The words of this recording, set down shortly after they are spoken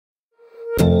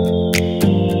At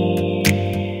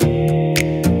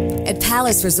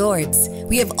Palace Resorts,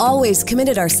 we have always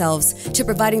committed ourselves to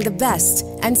providing the best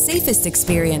and safest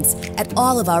experience at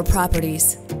all of our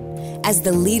properties. As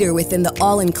the leader within the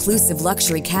all-inclusive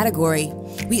luxury category,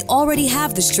 we already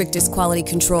have the strictest quality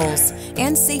controls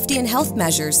and safety and health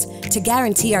measures to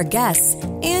guarantee our guests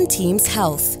and team's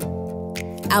health.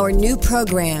 Our new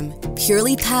program,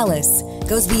 Purely Palace,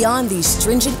 goes beyond these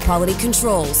stringent quality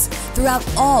controls throughout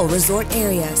all resort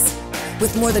areas,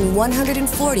 with more than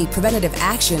 140 preventative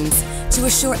actions to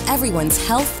assure everyone's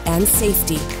health and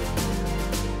safety.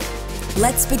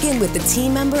 Let's begin with the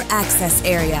team member access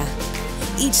area.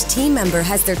 Each team member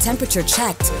has their temperature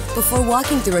checked before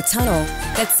walking through a tunnel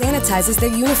that sanitizes their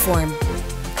uniform.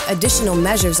 Additional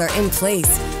measures are in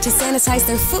place to sanitize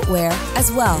their footwear as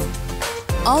well.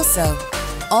 Also,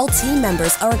 all team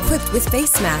members are equipped with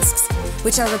face masks,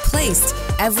 which are replaced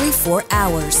every 4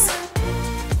 hours.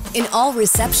 In all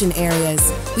reception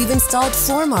areas, we've installed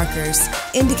floor markers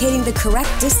indicating the correct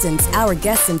distance our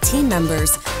guests and team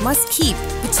members must keep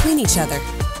between each other.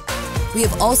 We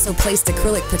have also placed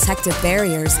acrylic protective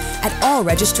barriers at all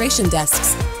registration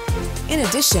desks. In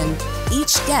addition,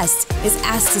 each guest is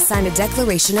asked to sign a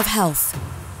declaration of health.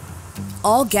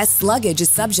 All guests' luggage is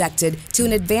subjected to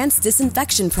an advanced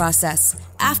disinfection process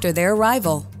after their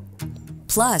arrival.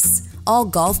 Plus, all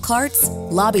golf carts,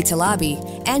 lobby-to-lobby,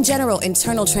 and general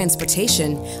internal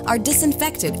transportation are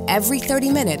disinfected every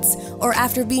 30 minutes or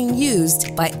after being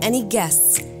used by any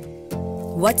guests.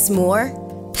 What's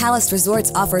more, Palace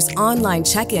Resorts offers online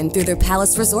check-in through their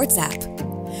Palace Resorts app.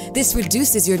 This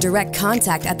reduces your direct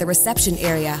contact at the reception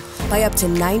area by up to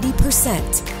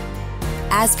 90%.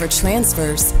 As for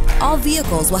transfers, all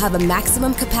vehicles will have a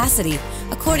maximum capacity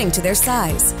according to their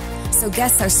size, so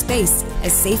guests are spaced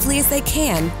as safely as they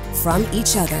can from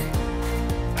each other.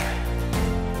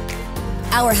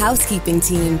 Our housekeeping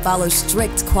team follows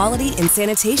strict quality and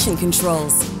sanitation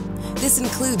controls. This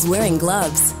includes wearing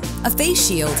gloves, a face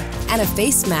shield, and a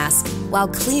face mask while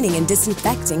cleaning and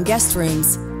disinfecting guest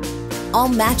rooms. All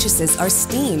mattresses are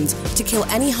steamed to kill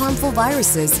any harmful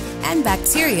viruses and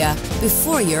bacteria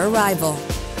before your arrival.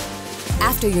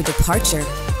 After your departure,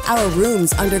 our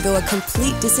rooms undergo a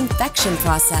complete disinfection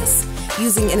process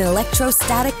using an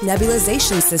electrostatic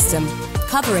nebulization system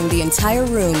covering the entire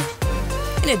room.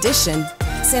 In addition,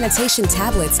 sanitation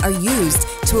tablets are used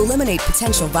to eliminate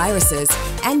potential viruses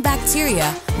and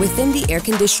bacteria within the air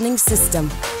conditioning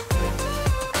system.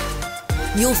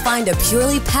 You'll find a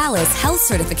Purely Palace health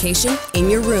certification in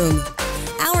your room.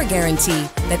 Our guarantee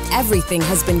that everything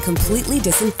has been completely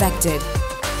disinfected.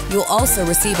 You'll also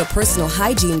receive a personal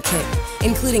hygiene kit,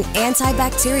 including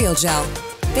antibacterial gel,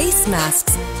 face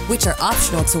masks, which are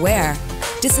optional to wear,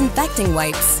 disinfecting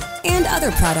wipes, and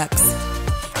other products.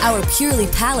 Our Purely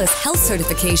Palace health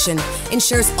certification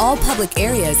ensures all public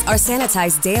areas are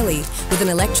sanitized daily with an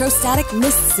electrostatic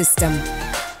mist system.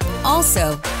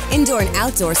 Also, indoor and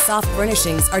outdoor soft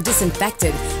furnishings are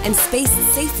disinfected and spaced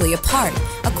safely apart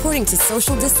according to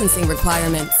social distancing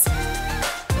requirements.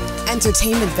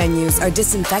 Entertainment venues are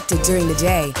disinfected during the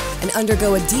day and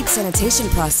undergo a deep sanitation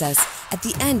process at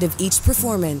the end of each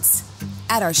performance.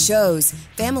 At our shows,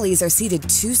 families are seated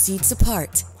 2 seats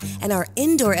apart, and our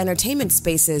indoor entertainment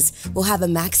spaces will have a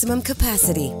maximum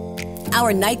capacity.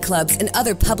 Our nightclubs and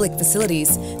other public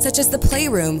facilities, such as the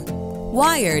Playroom,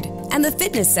 Wired, and the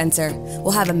Fitness Center,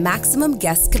 will have a maximum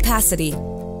guest capacity.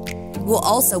 We'll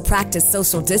also practice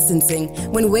social distancing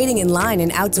when waiting in line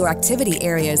in outdoor activity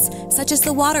areas, such as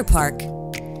the water park.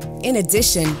 In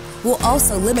addition, we'll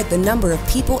also limit the number of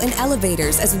people in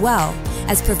elevators as well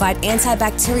as provide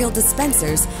antibacterial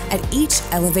dispensers at each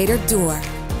elevator door.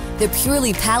 The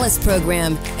Purely Palace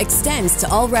program extends to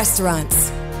all restaurants.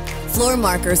 Floor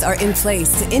markers are in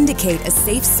place to indicate a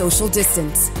safe social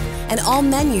distance, and all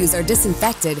menus are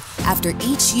disinfected after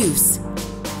each use.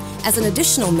 As an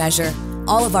additional measure,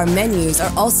 all of our menus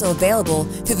are also available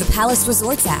through the Palace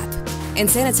Resorts app, and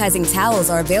sanitizing towels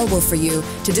are available for you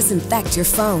to disinfect your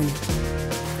phone.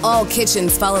 All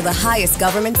kitchens follow the highest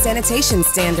government sanitation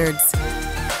standards.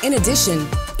 In addition,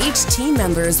 each team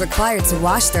member is required to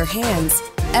wash their hands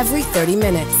every 30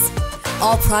 minutes.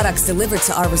 All products delivered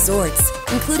to our resorts,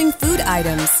 including food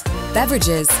items,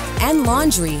 beverages, and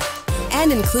laundry,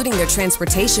 and including their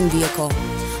transportation vehicle,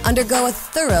 undergo a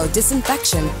thorough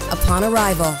disinfection upon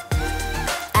arrival.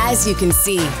 As you can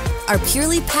see, our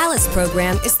Purely Palace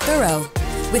program is thorough,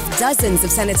 with dozens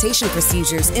of sanitation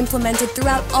procedures implemented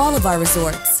throughout all of our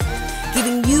resorts,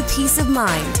 giving you peace of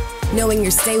mind, knowing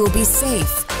your stay will be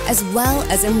safe as well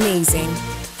as amazing.